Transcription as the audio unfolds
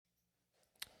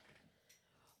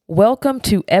Welcome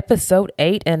to episode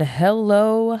 8 and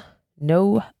hello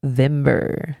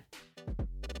November.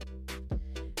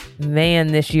 Man,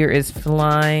 this year is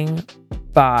flying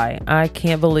by. I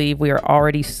can't believe we are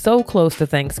already so close to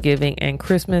Thanksgiving and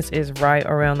Christmas is right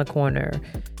around the corner.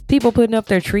 People putting up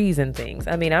their trees and things.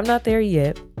 I mean, I'm not there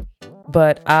yet,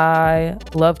 but I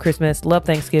love Christmas, love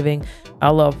Thanksgiving.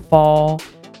 I love fall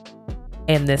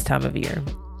and this time of year.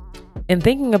 And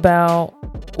thinking about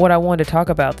what I wanted to talk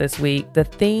about this week, the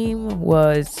theme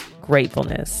was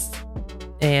gratefulness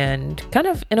and kind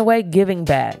of, in a way, giving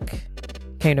back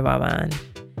came to my mind.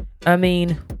 I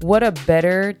mean, what a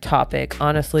better topic,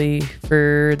 honestly,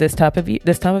 for this time of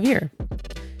year.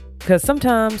 Because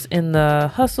sometimes in the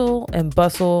hustle and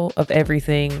bustle of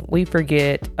everything, we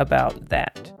forget about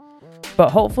that. But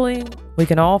hopefully, we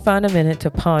can all find a minute to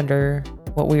ponder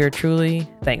what we are truly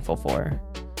thankful for.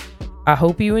 I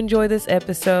hope you enjoy this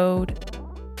episode.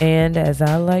 And as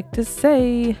I like to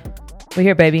say, we're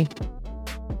here, baby.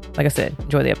 Like I said,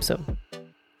 enjoy the episode.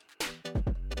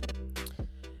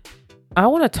 I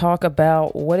want to talk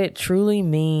about what it truly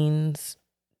means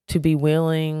to be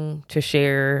willing to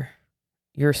share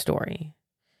your story.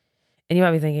 And you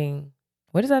might be thinking,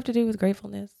 what does that have to do with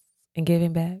gratefulness and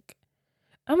giving back?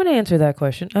 I'm going to answer that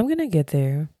question. I'm going to get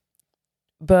there.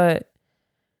 But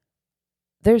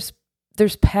there's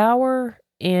power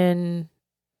in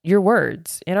your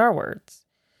words, in our words.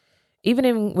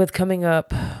 Even with coming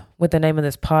up with the name of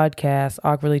this podcast,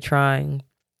 Awkwardly Trying,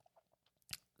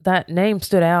 that name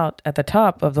stood out at the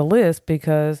top of the list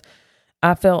because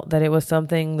I felt that it was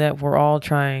something that we're all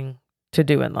trying to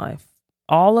do in life.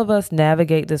 All of us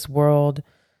navigate this world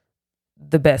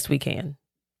the best we can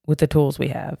with the tools we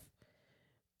have.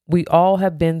 We all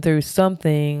have been through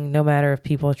something, no matter if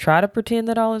people try to pretend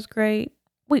that all is great.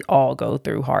 We all go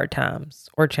through hard times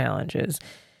or challenges.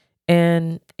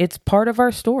 And it's part of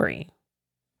our story.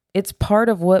 It's part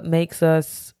of what makes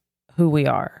us who we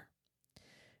are.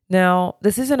 Now,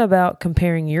 this isn't about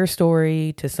comparing your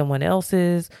story to someone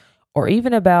else's or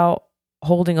even about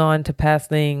holding on to past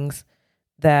things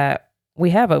that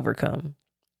we have overcome.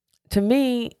 To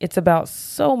me, it's about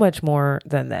so much more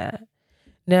than that.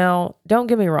 Now, don't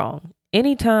get me wrong.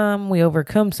 Anytime we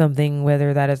overcome something,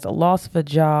 whether that is the loss of a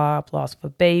job, loss of a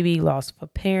baby, loss of a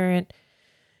parent,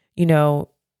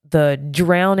 the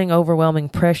drowning, overwhelming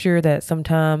pressure that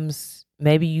sometimes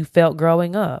maybe you felt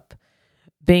growing up,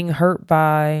 being hurt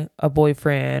by a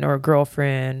boyfriend or a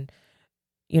girlfriend,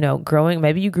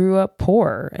 maybe you grew up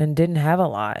poor and didn't have a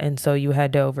lot. And so you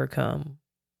had to overcome,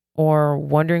 or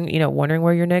wondering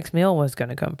where your next meal was going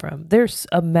to come from. There's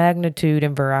a magnitude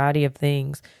and variety of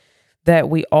things that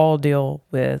we all deal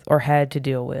with or had to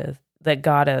deal with that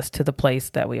got us to the place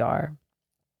that we are.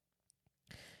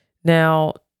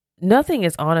 Now, nothing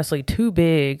is honestly too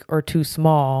big or too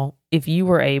small if you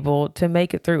were able to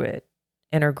make it through it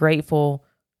and are grateful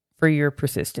for your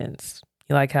persistence.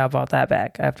 You like how I brought that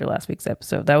back after last week's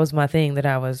episode. That was my thing that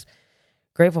I was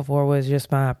grateful for, was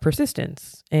just my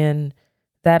persistence. And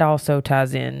that also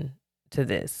ties in to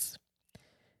this.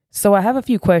 So I have a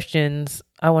few questions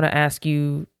I want to ask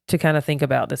you to kind of think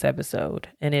about this episode.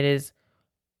 And it is,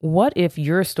 what if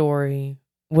your story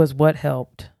was what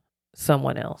helped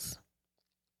someone else?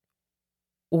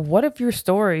 What if your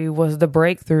story was the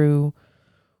breakthrough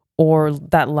or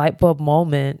that light bulb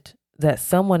moment that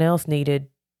someone else needed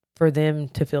for them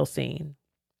to feel seen?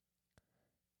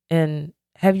 And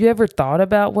have you ever thought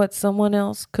about what someone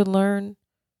else could learn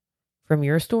from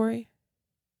your story?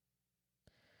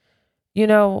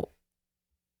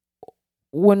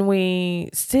 When we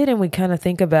sit and we kind of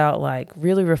think about,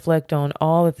 really reflect on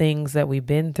all the things that we've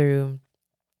been through,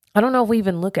 I don't know if we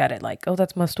even look at it like, oh,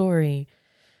 that's my story.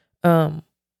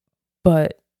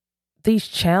 But these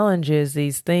challenges,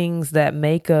 these things that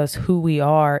make us who we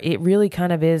are, it really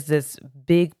kind of is this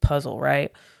big puzzle,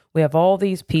 right? We have all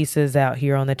these pieces out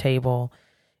here on the table.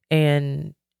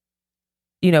 And,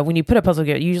 when you put a puzzle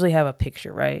together, you usually have a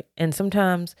picture, right? And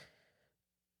sometimes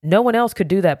no one else could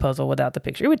do that puzzle without the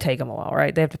picture. It would take them a while,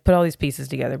 right? They have to put all these pieces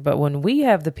together. But when we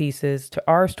have the pieces to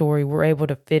our story, we're able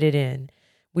to fit it in.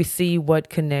 We see what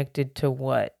connected to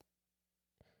what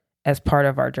as part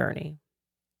of our journey.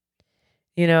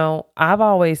 I've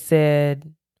always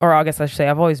said, or I guess I should say,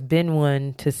 I've always been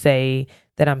one to say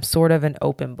that I'm sort of an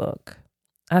open book.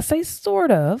 I say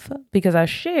sort of because I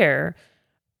share,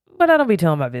 but I don't be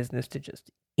telling my business to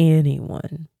just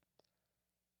anyone.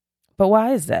 But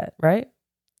why is that, right?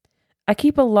 I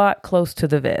keep a lot close to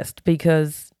the vest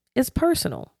because it's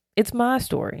personal. It's my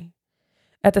story.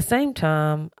 At the same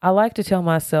time, I like to tell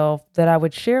myself that I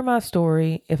would share my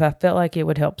story if I felt like it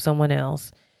would help someone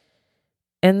else.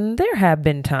 And there have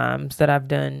been times that I've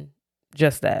done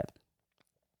just that.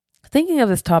 Thinking of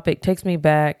this topic takes me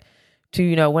back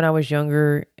to, when I was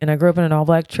younger and I grew up in an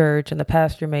all-black church, and the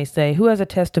pastor may say, who has a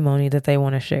testimony that they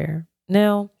want to share?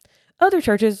 Now, other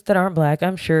churches that aren't black,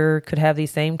 I'm sure, could have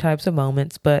these same types of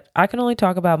moments, but I can only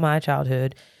talk about my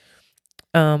childhood.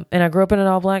 And I grew up in an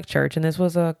all-black church, and this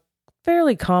was a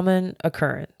fairly common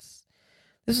occurrence.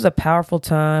 This was a powerful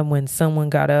time when someone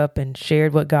got up and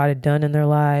shared what God had done in their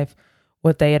life,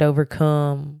 what they had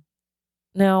overcome.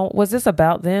 Now, was this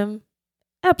about them?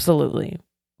 Absolutely.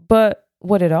 But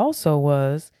what it also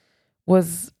was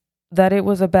that it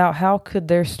was about how could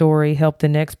their story help the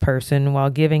next person while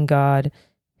giving God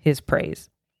his praise.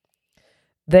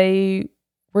 They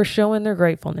were showing their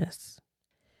gratefulness.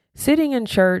 Sitting in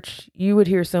church, you would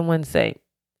hear someone say,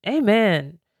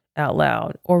 "Amen," out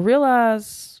loud, or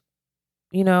realize,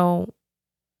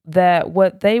 that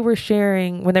what they were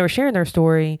sharing, when they were sharing their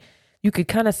story, you could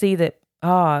kind of see that,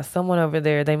 someone over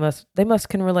there, they must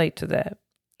can relate to that.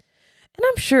 And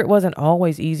I'm sure it wasn't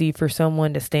always easy for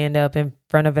someone to stand up in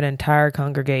front of an entire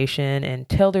congregation and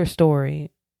tell their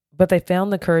story, but they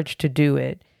found the courage to do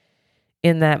it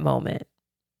in that moment.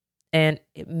 And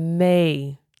it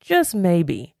may, just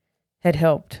maybe, had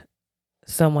helped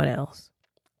someone else.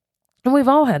 And we've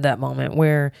all had that moment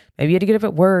where maybe you had to get up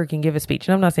at work and give a speech.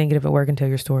 And I'm not saying get up at work and tell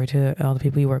your story to all the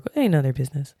people you work with. It ain't none of their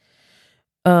business.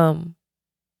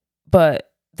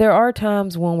 But there are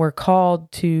times when we're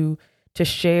called to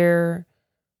share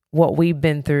what we've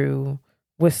been through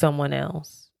with someone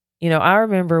else. I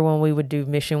remember when we would do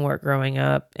mission work growing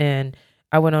up, and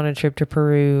I went on a trip to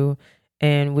Peru,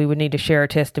 and we would need to share our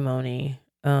testimony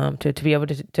to be able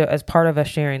to as part of us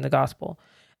sharing the gospel.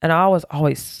 And I was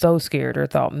always so scared, or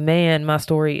thought, man, my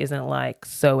story isn't like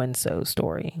so-and-so's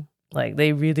story. Like,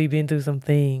 they really been through some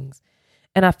things.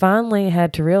 And I finally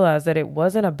had to realize that it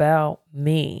wasn't about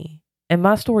me. And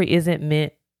my story isn't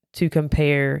meant to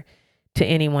compare to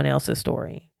anyone else's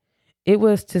story. It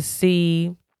was to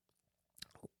see,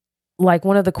 like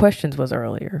one of the questions was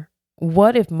earlier,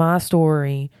 what if my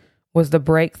story was the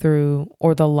breakthrough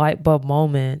or the light bulb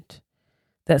moment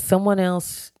that someone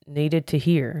else needed to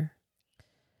hear?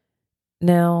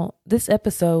 Now, this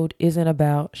episode isn't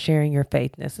about sharing your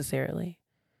faith necessarily,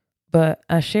 but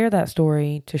I share that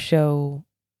story to show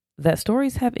that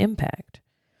stories have impact.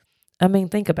 I mean,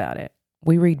 think about it.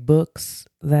 We read books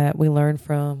that we learn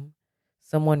from.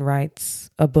 Someone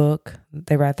writes a book,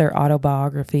 they write their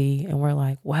autobiography, and we're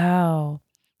like, wow,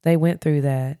 they went through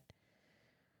that.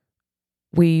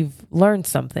 We've learned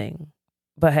something,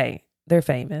 but hey, they're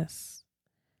famous,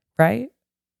 right?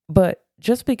 But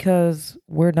just because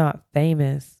we're not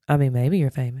famous, I mean, maybe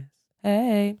you're famous.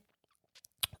 Hey,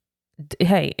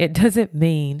 it doesn't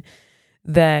mean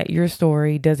that your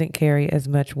story doesn't carry as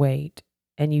much weight,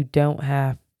 and you don't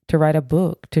have to write a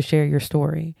book to share your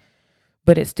story.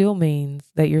 But it still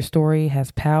means that your story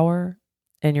has power,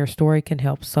 and your story can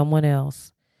help someone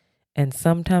else. And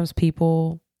sometimes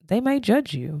people, they may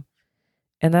judge you,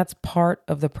 and that's part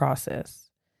of the process.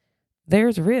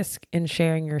 There's risk in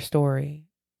sharing your story,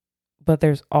 but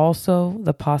there's also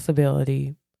the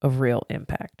possibility of real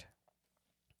impact.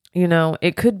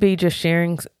 It could be just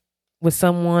sharing with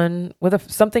someone,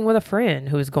 something with a friend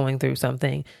who is going through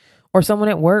something, or someone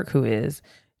at work who is.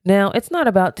 Now, it's not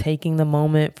about taking the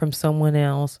moment from someone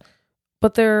else,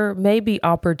 but there may be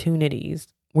opportunities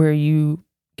where you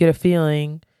get a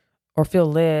feeling or feel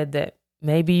led that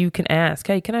maybe you can ask,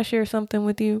 hey, can I share something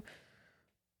with you?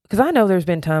 Because I know there's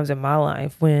been times in my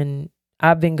life when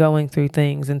I've been going through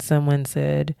things and someone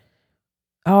said,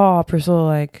 oh,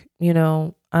 Priscilla,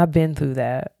 I've been through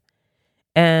that.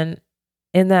 And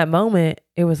in that moment,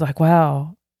 it was like,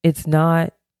 wow, it's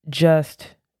not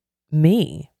just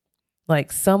me.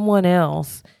 Like, someone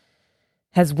else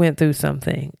has went through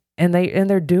something and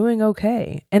they're doing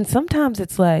okay. And sometimes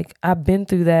it's like, I've been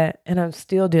through that and I'm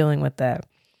still dealing with that.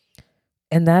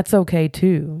 And that's okay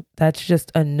too. That's just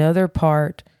another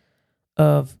part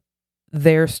of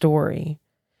their story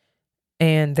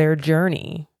and their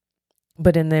journey.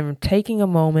 But in them taking a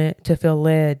moment to feel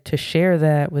led to share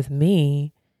that with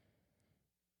me,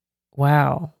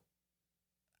 wow,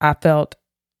 I felt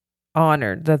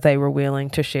honored that they were willing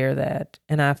to share that.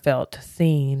 And I felt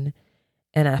seen,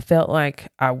 and I felt like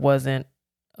I wasn't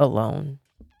alone.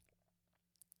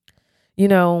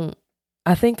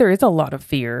 I think there is a lot of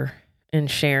fear in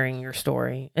sharing your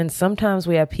story. And sometimes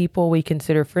we have people we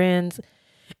consider friends.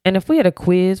 And if we had a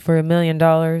quiz for $1 million,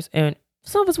 and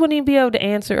some of us wouldn't even be able to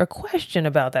answer a question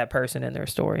about that person and their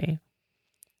story.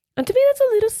 And to me, that's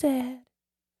a little sad.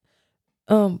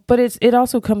 But it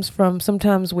also comes from,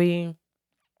 sometimes we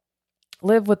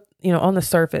live with, on the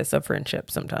surface of friendship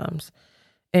sometimes.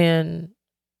 And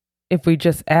if we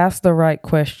just ask the right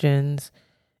questions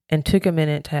and took a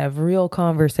minute to have real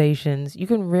conversations, you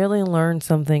can really learn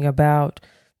something about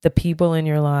the people in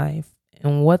your life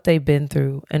and what they've been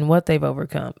through and what they've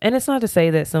overcome. And it's not to say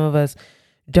that some of us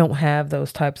don't have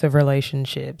those types of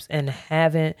relationships and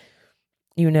haven't,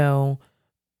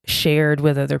 shared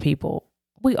with other people.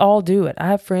 We all do it. I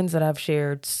have friends that I've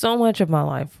shared so much of my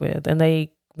life with, and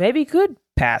they maybe could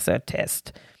pass a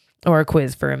test or a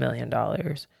quiz for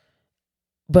 $1,000,000.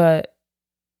 But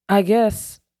I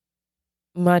guess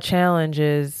my challenge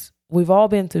is we've all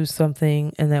been through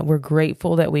something and that we're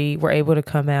grateful that we were able to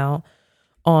come out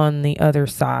on the other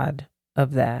side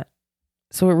of that.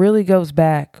 So it really goes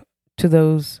back to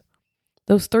those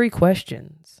three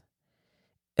questions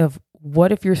of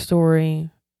what if your story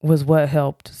was what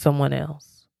helped someone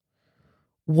else?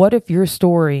 What if your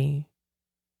story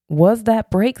was that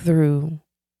breakthrough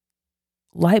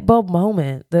light bulb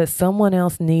moment that someone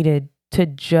else needed to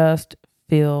just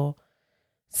feel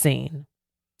seen?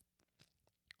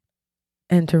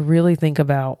 And to really think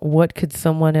about what could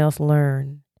someone else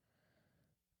learn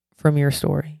from your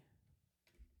story.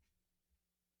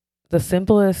 The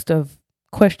simplest of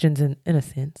questions in a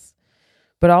sense,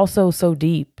 but also so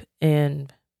deep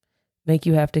and make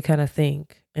you have to kind of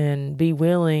think and be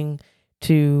willing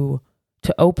to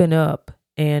open up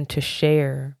and to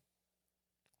share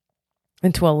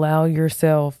and to allow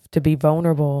yourself to be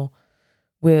vulnerable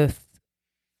with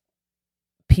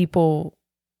people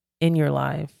in your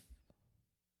life.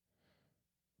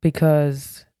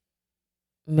 Because,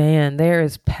 man, there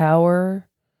is power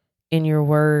in your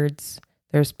words.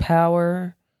 There's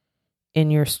power in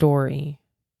your story.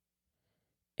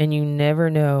 And you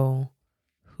never know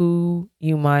who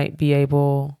you might be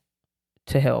able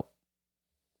to help.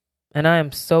 And I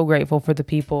am so grateful for the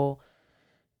people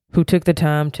who took the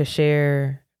time to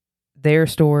share their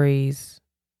stories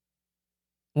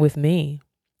with me.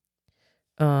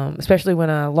 Especially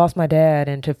when I lost my dad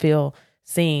and to feel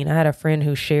seen. I had a friend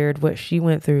who shared what she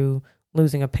went through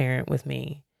losing a parent with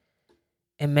me.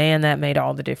 And man, that made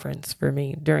all the difference for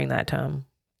me during that time.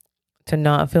 To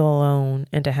not feel alone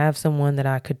and to have someone that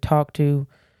I could talk to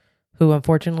who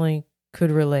unfortunately could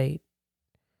relate.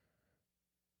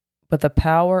 But the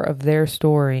power of their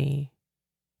story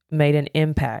made an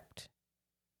impact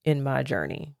in my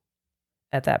journey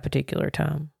at that particular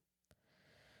time.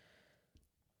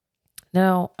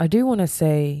 Now, I do want to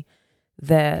say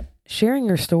that sharing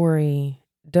your story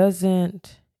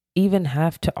doesn't even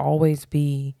have to always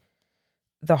be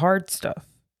the hard stuff.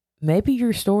 Maybe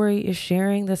your story is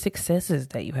sharing the successes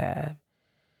that you have,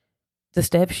 the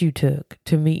steps you took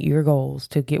to meet your goals,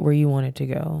 to get where you wanted to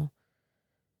go.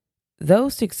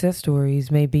 Those success stories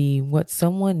may be what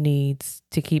someone needs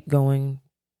to keep going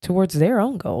towards their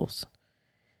own goals.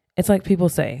 It's like people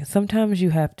say, sometimes you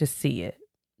have to see it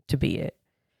to be it,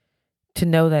 to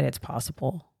know that it's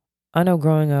possible. I know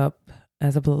growing up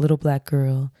as a little black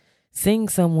girl, seeing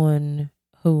someone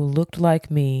who looked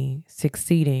like me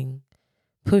succeeding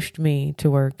pushed me to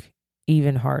work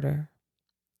even harder.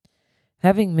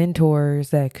 Having mentors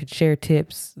that could share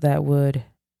tips that would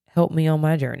help me on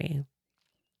my journey.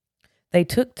 They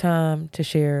took time to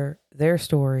share their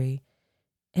story,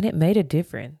 and it made a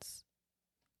difference.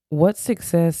 What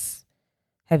success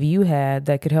have you had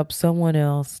that could help someone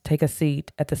else take a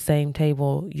seat at the same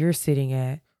table you're sitting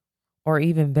at, or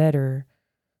even better,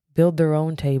 build their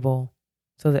own table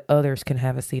so that others can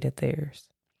have a seat at theirs?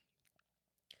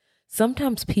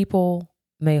 Sometimes people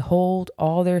may hold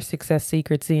all their success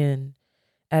secrets in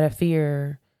out of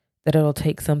fear that it'll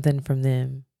take something from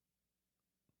them.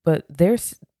 But their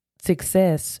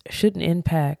success shouldn't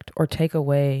impact or take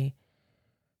away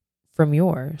from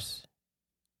yours.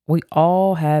 We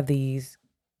all have these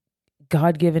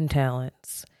God-given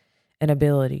talents and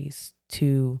abilities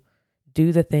to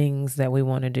do the things that we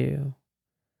want to do.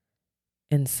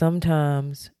 And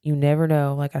sometimes you never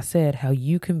know, like I said, how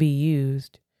you can be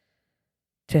used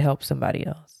to help somebody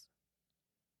else.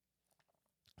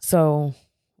 So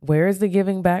where is the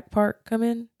giving back part come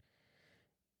in?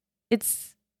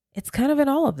 It's kind of in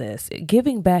all of this.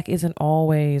 Giving back isn't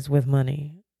always with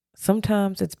money.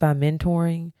 Sometimes it's by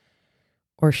mentoring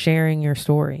or sharing your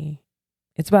story.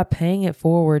 It's by paying it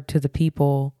forward to the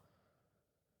people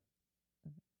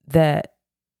that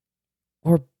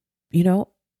were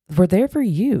there for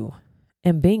you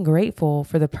and being grateful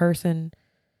for the person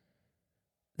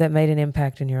that made an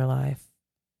impact in your life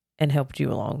and helped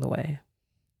you along the way.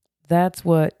 That's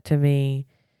what, to me,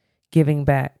 giving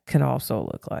back can also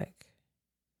look like.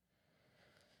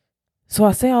 So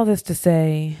I say all this to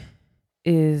say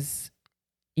is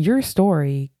your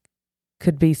story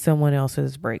could be someone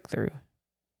else's breakthrough.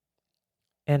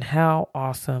 And how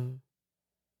awesome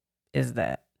is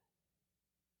that.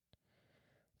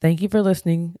 Thank you for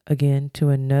listening again to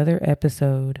another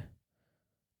episode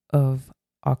of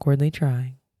Awkwardly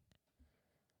Trying.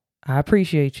 I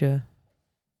appreciate you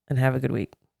and have a good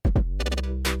week.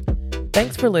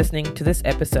 Thanks for listening to this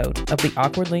episode of the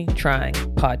Awkwardly Trying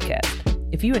podcast.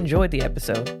 If you enjoyed the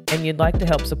episode and you'd like to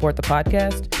help support the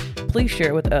podcast, please share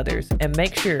it with others and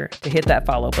make sure to hit that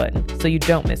follow button so you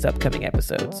don't miss upcoming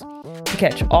episodes. To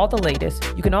catch all the latest,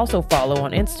 you can also follow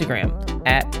on Instagram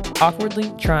at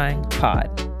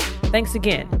awkwardlytryingpod. Thanks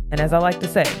again, and as I like to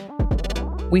say,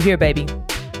 we here, baby.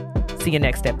 See you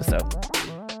next episode.